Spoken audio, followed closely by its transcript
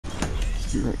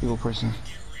You're an evil person.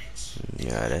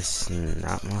 Yeah, that's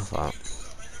not my fault.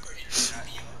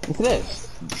 Look at this.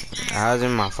 How's it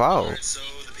my fault?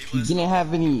 You didn't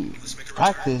have any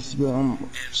practice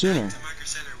sooner.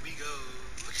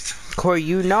 Corey,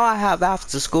 you know I have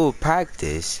after school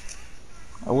practice.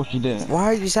 I wish you didn't. Why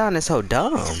are you sounding so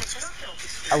dumb?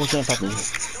 I wish you didn't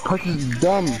practice. Practice is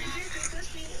dumb.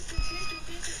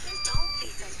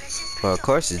 Well, of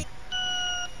course it's...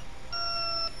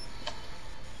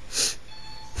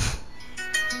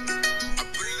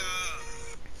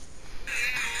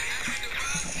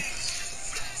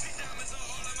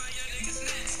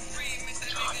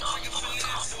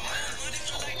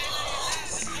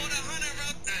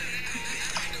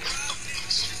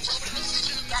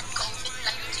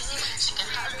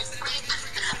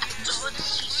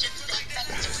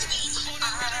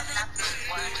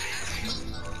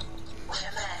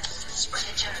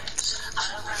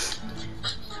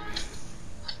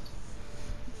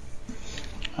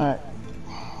 Alright.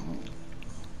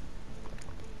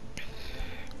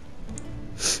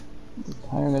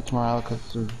 I'm gonna go tomorrow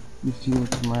because you see me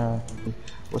tomorrow.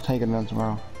 What time you gonna go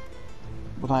tomorrow?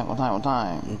 What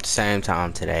time? Same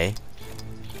time today.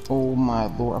 Oh my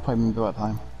lord, I probably didn't go that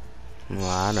time. Well,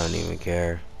 I don't even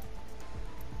care.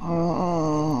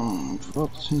 Well,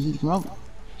 as soon as you come out,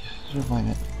 just find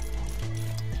it.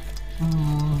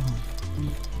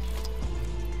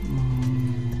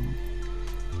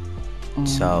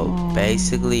 So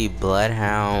basically,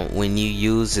 Bloodhound, when you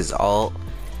use his ult,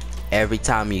 every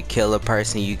time you kill a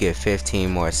person, you get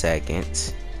 15 more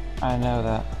seconds. I know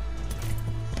that.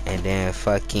 And then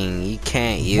fucking, you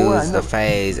can't use the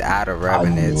phase out of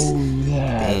Revenant's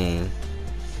thing.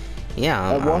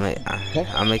 Yeah,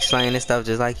 I'm explaining stuff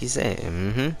just like you said.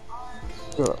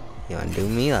 Sure. You don't do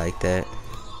me like that.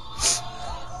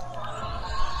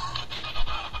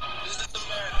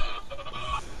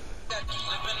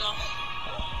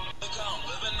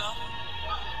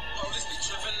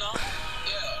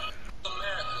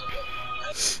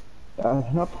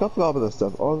 I forgot all about this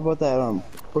stuff. All about that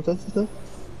protest stuff.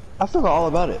 I forgot all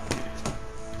about it.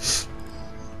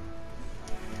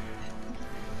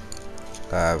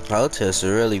 Protests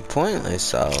are really pointless,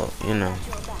 so you know.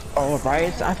 Oh,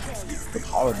 riots! I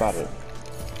forgot all about it.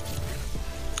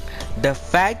 The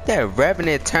fact that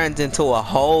Revenant turns into a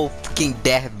whole fucking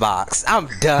death box, I'm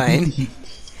done.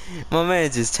 My man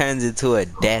just turns into a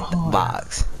death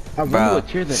box. I wonder what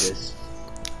tier that is.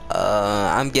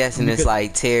 I'm guessing it's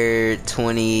like tier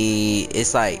 20.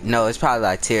 It's like, no, it's probably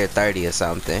like tier 30 or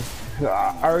something.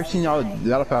 I already seen all the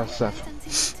battle pass stuff.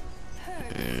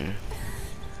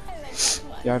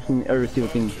 Yeah, I've seen every single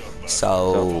thing.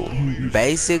 So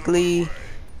basically,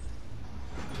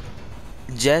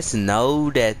 just know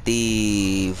that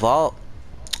the Vault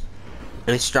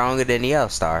is stronger than the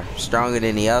L-Star. Stronger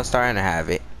than the L-Star, and I have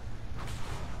it.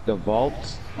 The Vault?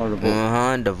 Or the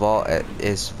Vault? The Vault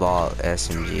is Vault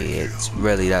SMG. It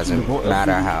really doesn't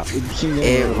matter how.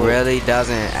 It really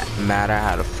doesn't matter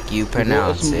how the fuck you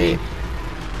pronounce it.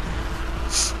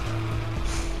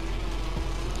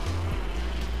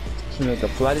 So the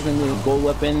Flat is gonna be a gold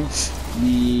weapon.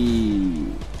 The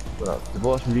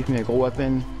Vault SMG can be a gold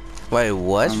weapon. Wait,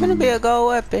 what's gonna be a gold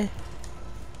weapon?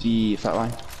 The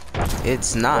Flatline.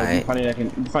 It's not. You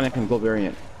find it can gold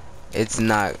variant. It's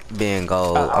not being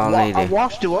gold. I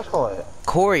watched it. What's called it?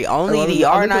 Corey, only the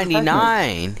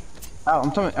R99. Oh,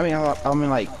 I'm talking. I mean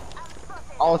like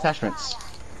all attachments.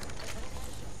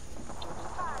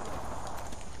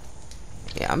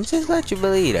 Yeah, I'm just let you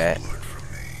believe that.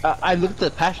 I looked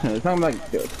at the patch notes. It's not like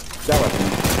that weapon,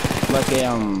 like a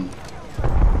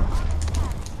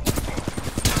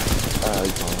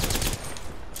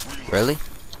Really?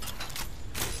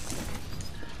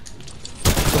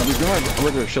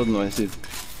 Regular shield noise, dude.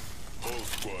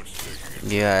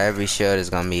 Yeah, every shield is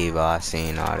gonna be evil. I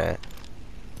seen all that.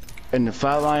 And the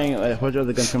flatline, what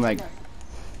other guns can like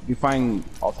you find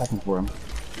all attachments for him.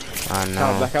 I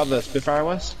know. Like how the Spitfire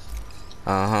was.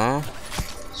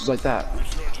 Just like that.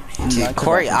 See,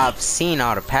 Corey, I've seen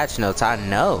all the patch notes. I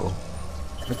know.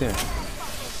 Right there.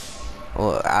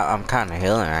 Well, I'm kind of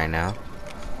healing right now.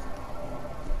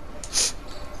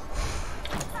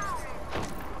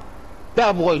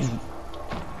 That boy.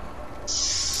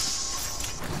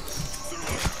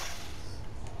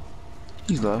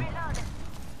 He's low.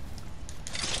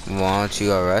 Why don't you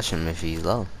go rush him if he's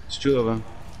low? It's two of them.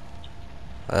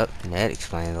 Well, that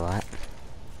explains a lot.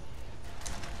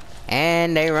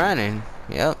 And they running.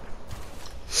 Yep.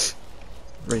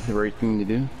 Right, the right thing to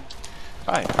do.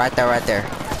 Alright. Right there, right there.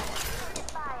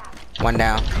 One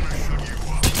down.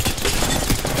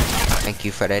 Thank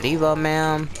you for that evo,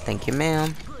 ma'am. Thank you,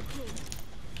 ma'am.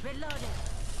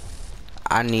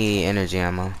 I need energy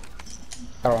ammo.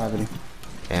 I don't have any.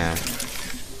 Yeah.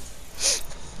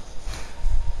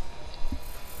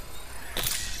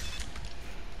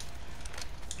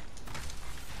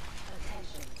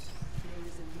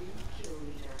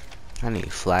 I need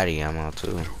flatty ammo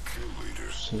too.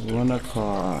 So 1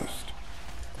 o'clock.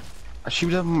 I should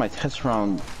be done with my test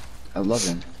around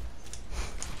 11.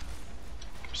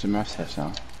 It's a math test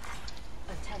now.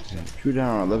 Shoot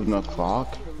down around 11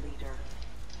 o'clock.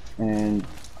 And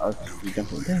I'll be done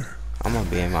for the day. I'm gonna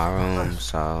be in my room,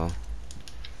 so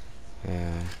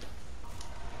yeah.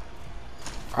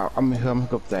 I'm gonna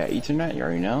hook up that Ethernet, you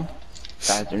already know.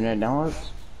 That Ethernet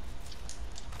downloads.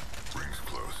 Rings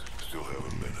close. Still have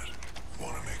a minute.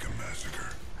 Wanna make a massacre?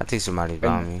 I think somebody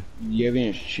got me. You have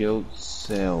any shield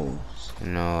cells?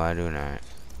 No, I do not.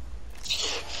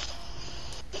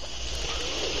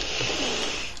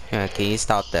 Yeah, can you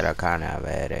stop that? I kinda have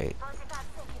a headache.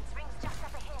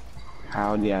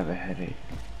 How do you have a headache?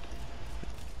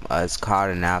 It's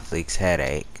called an athlete's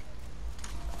headache.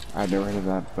 I've never heard of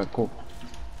that, but cool.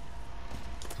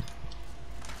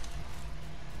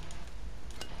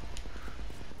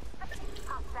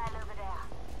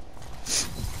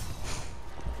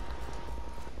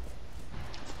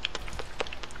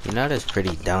 You know that's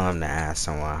pretty dumb to ask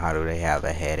someone how do they have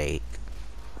a headache.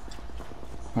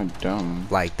 I'm dumb.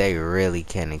 Like they really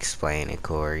can't explain it,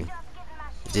 Corey.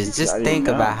 Just I think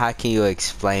didn't about know. how can you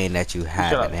explain that you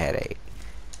have up. a headache.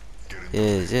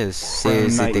 Just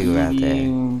seriously think about that.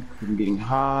 I'm getting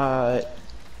hot.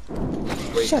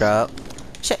 Shut up.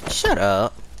 Shut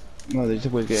up. No, they just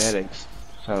always get headaches.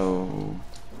 So,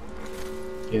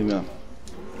 give them up.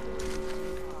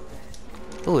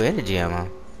 Ooh, energy ammo.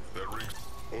 That ring.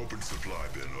 Open supply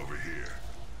bin over here.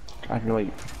 I can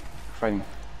wait. Fighting.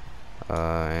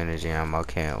 Energy ammo,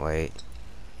 can't wait.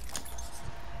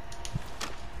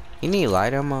 You need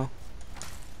light ammo?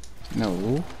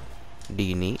 No. Do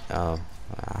you need? Oh,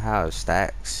 I have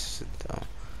stacks. So,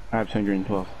 I have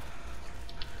 212.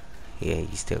 yeah,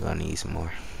 you still gonna need some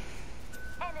more.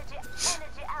 Energy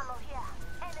ammo here.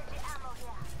 Energy ammo here.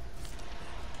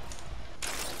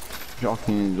 You're all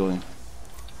in the building.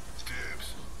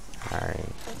 Dibs. Alright.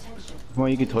 Well,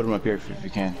 you can totem up here if you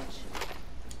can.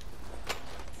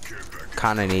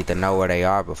 Kinda need to know where they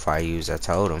are before I use that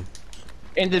totem.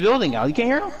 In the building, Al. You can't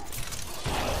hear them?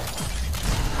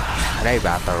 They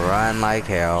about to run like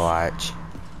hell, watch.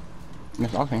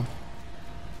 That's talking.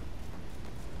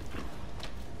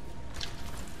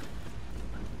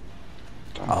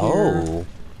 Oh.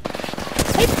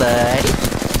 Hey, buddy.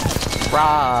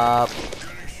 Rob.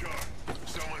 Getting shot.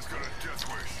 Someone's got a death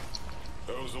wish.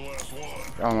 That was the last one.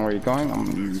 I don't know where you're going.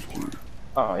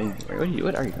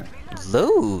 What are you doing?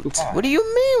 Loot? What do you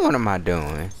mean, what am I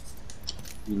doing?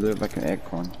 You live like an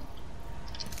acorn.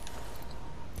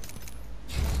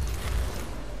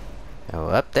 Oh,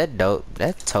 up that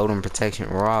totem protection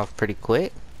wore off pretty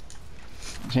quick.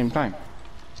 Same time.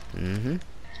 Mm-hmm.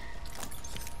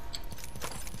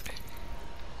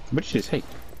 What did you take?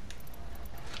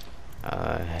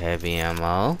 Heavy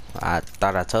ammo. I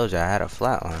thought I told you I had a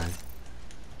flatline.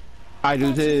 I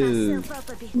do too.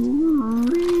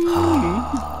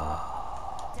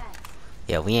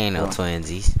 Yeah, we ain't no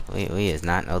twinsies. We is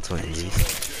not no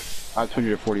twinsies. I told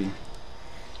you 40.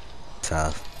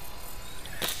 Tough.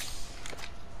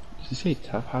 Did you say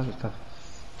tough? How's it tough?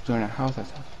 Doing a house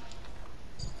that's tough.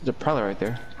 There's a prowler right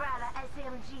there.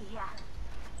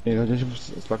 You know, there's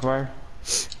a slug fire.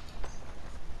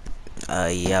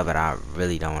 Yeah, but I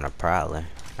really don't want a prowler.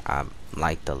 I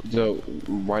like the So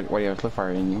why do you have a slug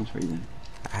fire in for you?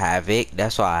 Havoc.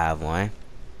 That's why I have one.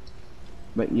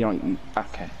 But you don't.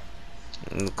 Okay.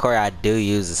 Corey, I do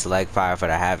use the select fire for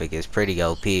the Havoc. It's pretty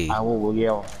OP. I will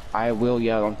yell. I will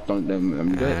yell. Don't let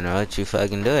me do I it. know what you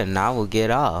fucking do it, and I will get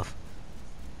off.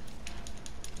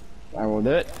 I will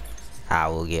do it. I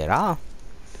will get off.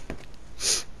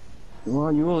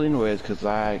 Well, you will anyways, cause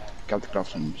I got the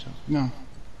gloves on. So no.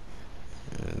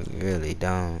 You really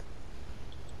don't.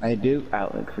 I do.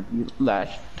 Alex, for you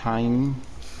last time.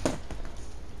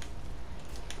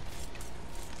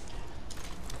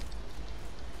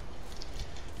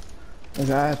 Cause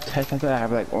I have tests. I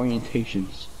have like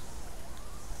orientations.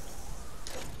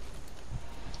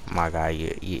 My God,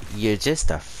 you're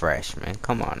just a freshman.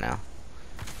 Come on now.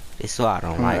 This is why I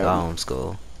don't like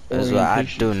homeschool. This is why I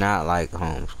do not like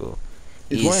homeschool.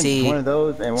 It's You one of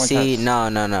those and one see, test.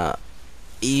 no.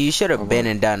 You should have been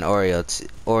and done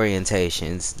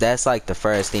orientations. That's like the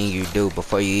first thing you do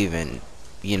before you even,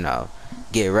 you know,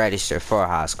 get registered for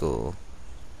high school.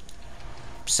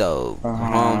 So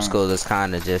homeschool is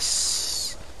kind of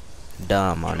just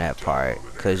dumb on that part,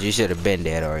 cause you should have been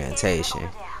there at orientation.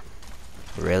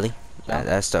 Really? Yeah.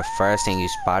 That's the first thing you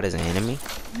spot as an enemy?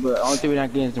 But the only thing we're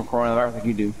not getting some coronavirus like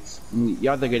you do. I mean,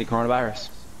 y'all think getting coronavirus.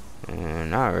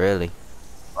 Not really.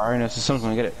 Alright, no, so someone's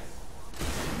gonna get it.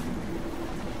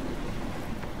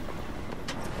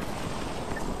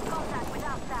 Contact with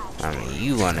outside. I mean,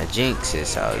 you wanna jinx it,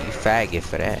 so you faggot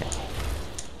for that.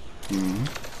 Mm-hmm.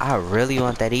 I really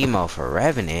want that emote for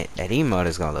Revenant. That emote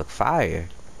is gonna look fire.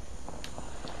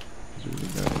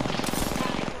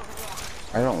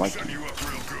 I don't like Set it. you up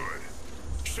real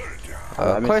good. Shut it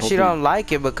down. Of course you don't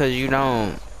like it because you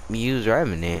don't use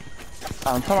Revenant.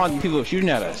 I'm talking about the people shooting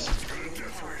at us.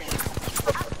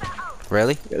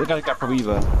 Really? Yeah, this guy's got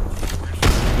Proviva.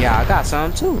 Yeah, I got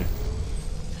some too.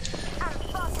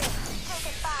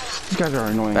 These guys are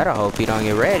annoying. Better hope he don't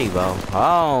get ready, bro.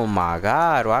 Oh my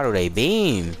god, why do they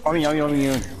beam? I mean.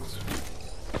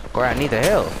 Or I need the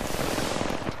help.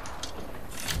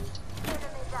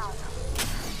 Enemy down.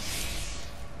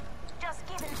 Just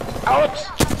giving. Alex!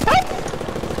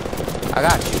 I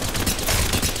got you.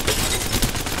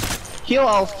 Heal,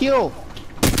 Alex, heal!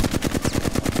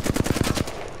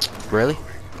 Really?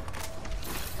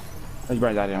 Let's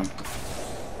burn that down.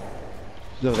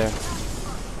 He's over there.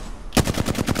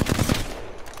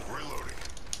 Reloading.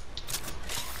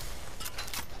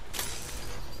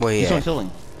 Where He's you on at?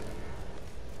 ceiling.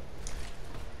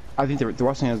 I think the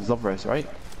Western has the rest, right?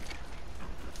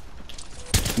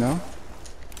 No?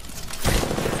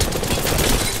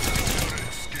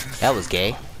 That was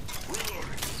gay.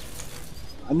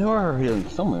 I know I heard healing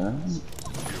somewhere.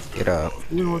 Get up.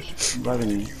 Is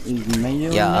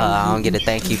Mayo? Yeah, I don't get to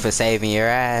thank you for saving your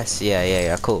ass.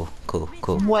 Yeah. Cool.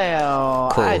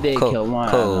 Well, I did kill one.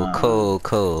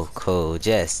 Cool.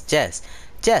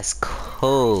 Just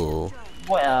cool.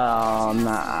 Well,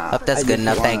 nah. That's good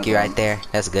enough. Thank you right there.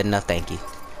 That's good enough. Thank you.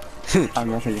 I'm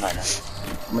gonna say you right now.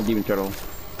 I'm a demon turtle.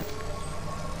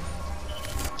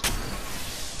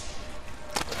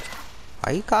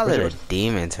 Why you call it a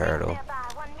demon turtle? Nearby.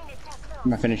 1 minute test load.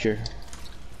 My finisher.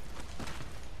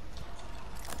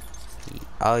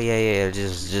 Oh yeah.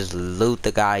 Just loot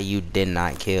the guy you did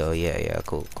not kill. Yeah.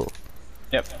 Cool.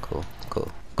 Yep. Cool.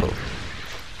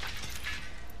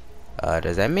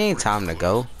 Does that mean time to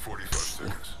go? 45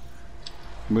 seconds.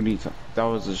 We need some. That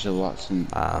was a shit lot. Helmet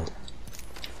here.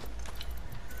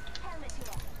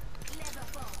 Level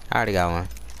 4. I already got one.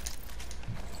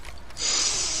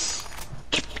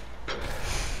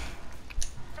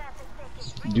 Traffic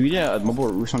package. Do we need a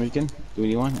mobile roof on weekend? Do we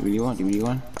need one? Do we need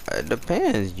one? It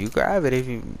depends. You grab it if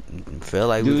you feel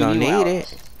like Do we're we gonna need need one?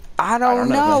 it. I don't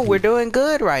know, know. man. We're doing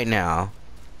good right now.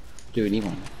 Do we need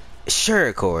one?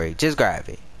 Sure, Corey. Just grab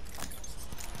it.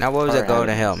 Now, what was that Alright, golden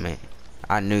I- helmet?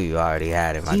 I knew you already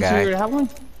had it, my You guy. already have one?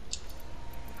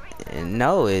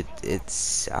 No,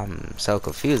 it's. I'm so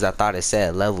confused. I thought it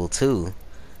said level 2.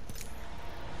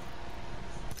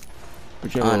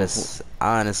 But you have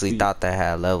I honestly thought that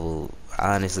had level.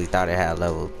 I honestly thought it had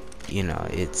level. You know,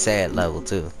 it said level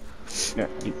 2. Yeah.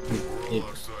 Alongside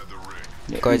the ring.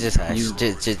 Yeah, Corey, just hush. you-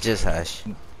 Just hush.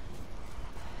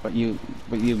 But you.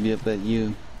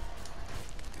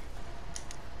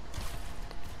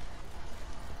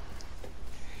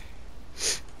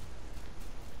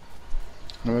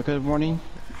 Good morning.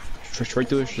 Straight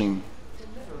to the stream.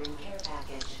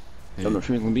 Don't know what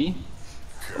stream's gonna be.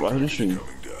 Right in the stream.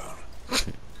 Coming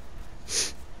down.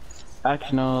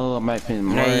 Actually, no, I might pin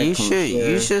more. No, you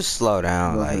should slow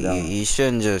down. Slow Like down. you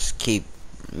shouldn't just keep,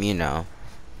 you know.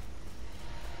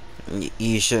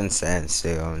 You shouldn't stand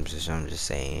still. I'm just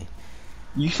saying.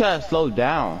 You said slow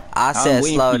down. I I'm said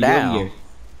waiting slow for you to get down. here.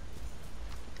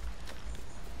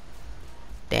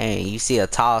 Dang, you see a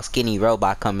tall, skinny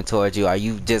robot coming towards you. Are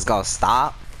you just gonna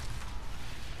stop?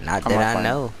 Not I'm that not I fine.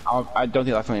 know. I don't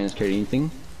think Lifeline is carrying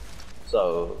anything.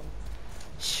 So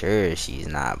Sure, she's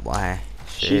not, boy.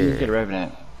 she can get a Sure.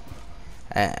 Revenant.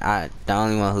 The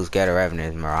only one who's got a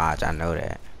Revenant is Mirage. I know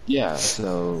that. Yeah.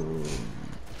 So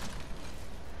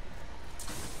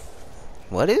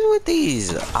What is with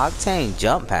these Octane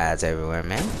jump pads everywhere,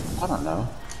 man? I don't know.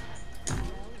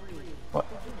 What?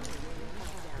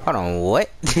 Hold on, what?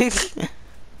 Where's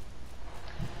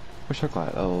her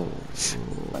glide? Oh,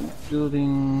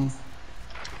 building.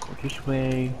 Go this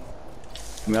way.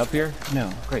 Am I up here? No.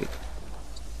 Great.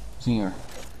 See here.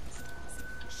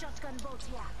 Shotgun bolt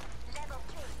here. Level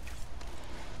 3.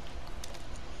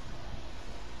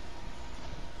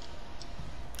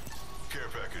 Care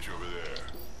package over there.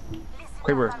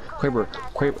 Quaver.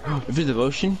 If it's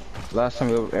devotion, last time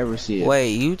we ever see it.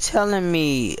 Wait, you telling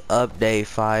me update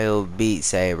file Beat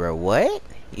Saber? What?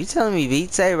 You telling me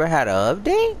Beat Saber had an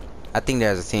update? I think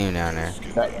there's a team down there.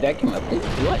 That came up.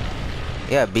 What?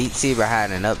 Yeah, Beat Saber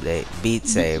had an update. Beat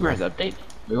Saber. Update.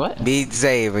 Wait, what? Beat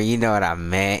Saber, you know what I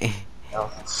meant.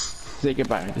 Say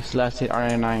goodbye. This last hit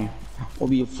R99 will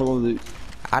be full of loot.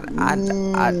 I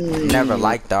never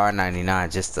liked the R99,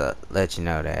 just to let you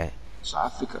know that. So I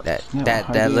think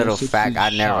That little fact, I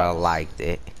never liked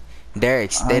it. They're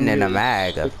extending the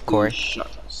mag, of course.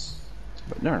 Shots.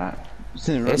 But they're not.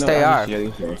 Yes, they are.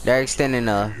 They're extending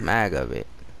the mag of it.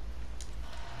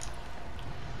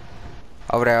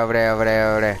 Over there, over there, over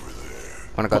there, over there.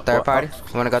 Wanna go third party?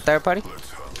 Wanna go third party?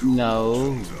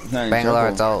 No. It's not in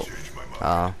Bangalore's circle. old.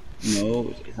 Oh.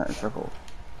 No, it's not in circle.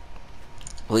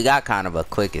 We got kind of a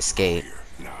quick escape.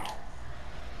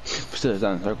 Still, it's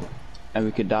not in circle. And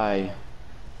we could die.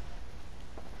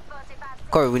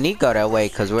 Corey, we need to go that way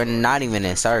because we're not even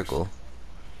in circle.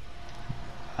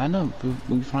 I know,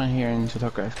 we find here in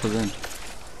Chitaka cause then.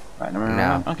 Right,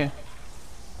 No. Okay.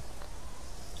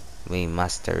 We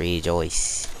must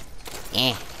rejoice.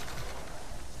 Eh.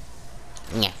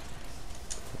 Yeah.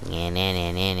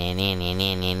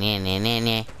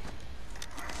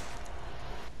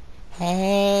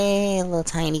 Hey, little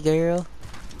tiny girl.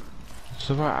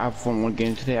 So far, I've won one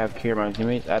game today. I've carried my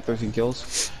teammates. I had 13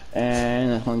 kills.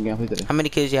 And that's one game I played today. How many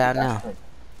kills you have now?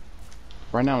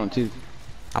 Right now, I'm on 2.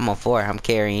 I'm on 4. I'm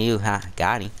carrying you, huh?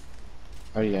 Got him.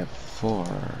 Oh, you have 4.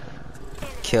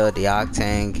 Killed the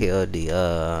Octane, killed the,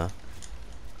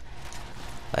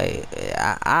 wait,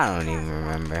 I don't even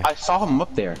remember. I saw him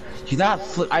up there. He's not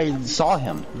I saw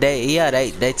him. They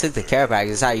took the care package.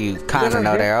 That's how you kind of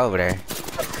know they're over there.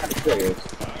 There he is.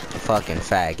 Fucking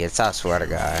faggots, I swear to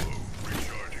God.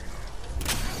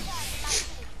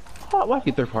 Why'd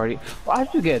you get third party?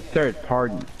 Why'd you get third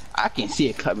party? I can see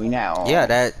it coming now. Yeah,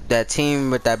 that team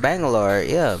with that Bangalore,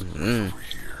 yeah.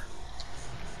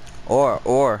 Or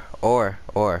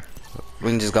we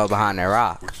can just go behind that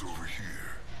rock.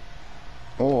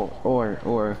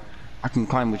 Or I can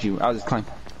climb with you. I'll just climb.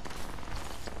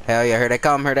 Hell yeah, here they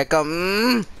come, here they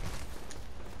come.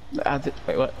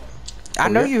 Wait, what? I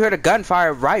know you heard a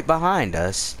gunfire right behind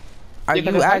us. Are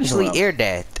Yeah, you actually ear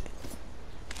dead?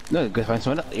 No, go find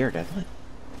someone else. You're dead. What?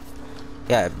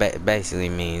 Yeah, it basically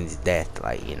means death,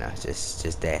 like, you know,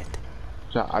 just death.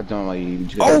 So I don't like you.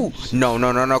 Oh! No,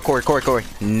 Corey.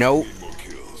 Nope.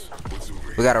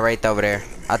 We got a Wraith over there.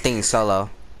 I think it's solo.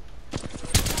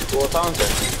 Well, silence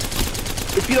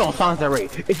her. If you don't silence that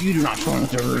rate, if you do not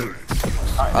silence her rate.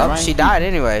 Oh, she died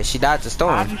anyway. She died to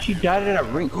storm. How did she die in a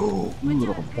ring? Oh,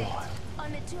 little boy.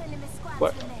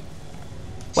 What?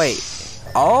 Wait.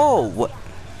 Oh, what?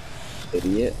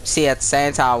 Idiot. See, at the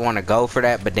same time, I want to go for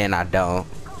that, but then I don't.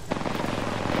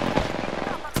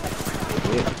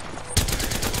 Idiot.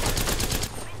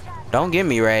 Don't give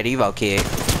me Red Evo, kid.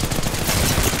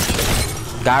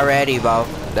 Got Red Evo.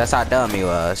 That's how dumb he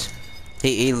was.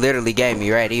 He literally gave me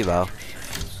Red Evo.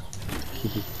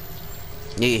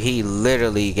 He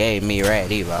literally gave me Red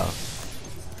Evo.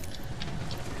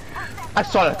 I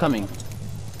saw that coming.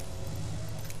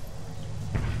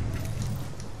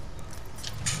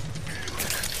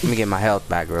 Let me get my health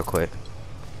back real quick.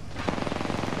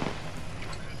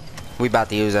 We about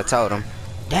to use that totem.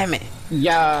 Damn it.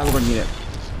 Yeah, we're gonna need it.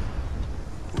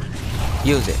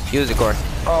 Use it, Corey.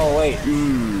 Oh wait. I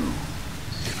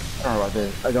don't know about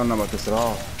this. I don't know about this at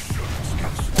all.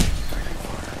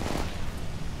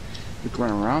 We can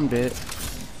run around it.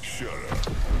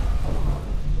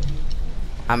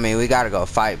 I mean, we gotta go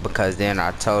fight because then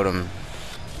our totem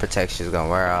protection is gonna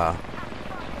wear off.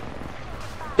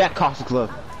 That caustic glove.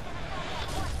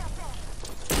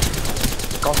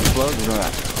 Caustic glove is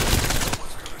that.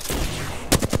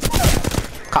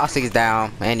 Caustic is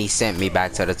down, and he sent me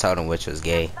back to the totem, which was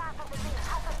gay.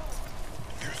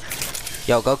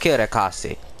 Yo, go kill that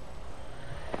Caustic.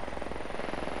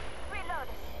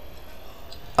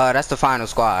 That's the final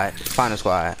squad. Final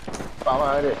squad.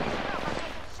 Alright.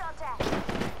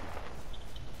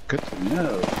 Good to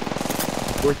know.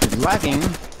 Which is lacking.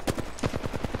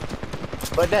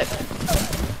 But that.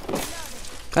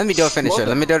 Let me do a finisher.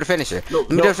 Let me do the finisher. Let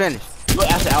me do a finish. Look,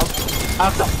 after Alex.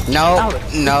 No,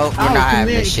 we're not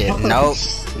having this shit. Nope.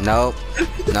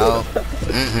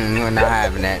 We're not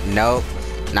having that. Nope.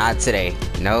 Not today.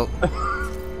 Nope.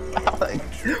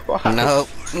 Nope.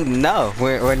 No,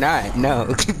 we're not.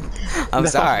 No. I'm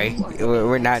sorry.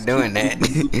 We're not doing that.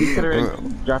 You could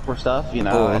have dropped her stuff, you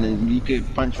know, and then you could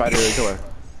punch fight her or kill her.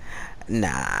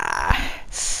 Nah.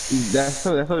 That's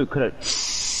what we could have.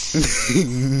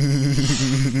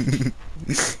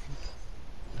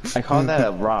 I call that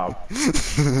a rob.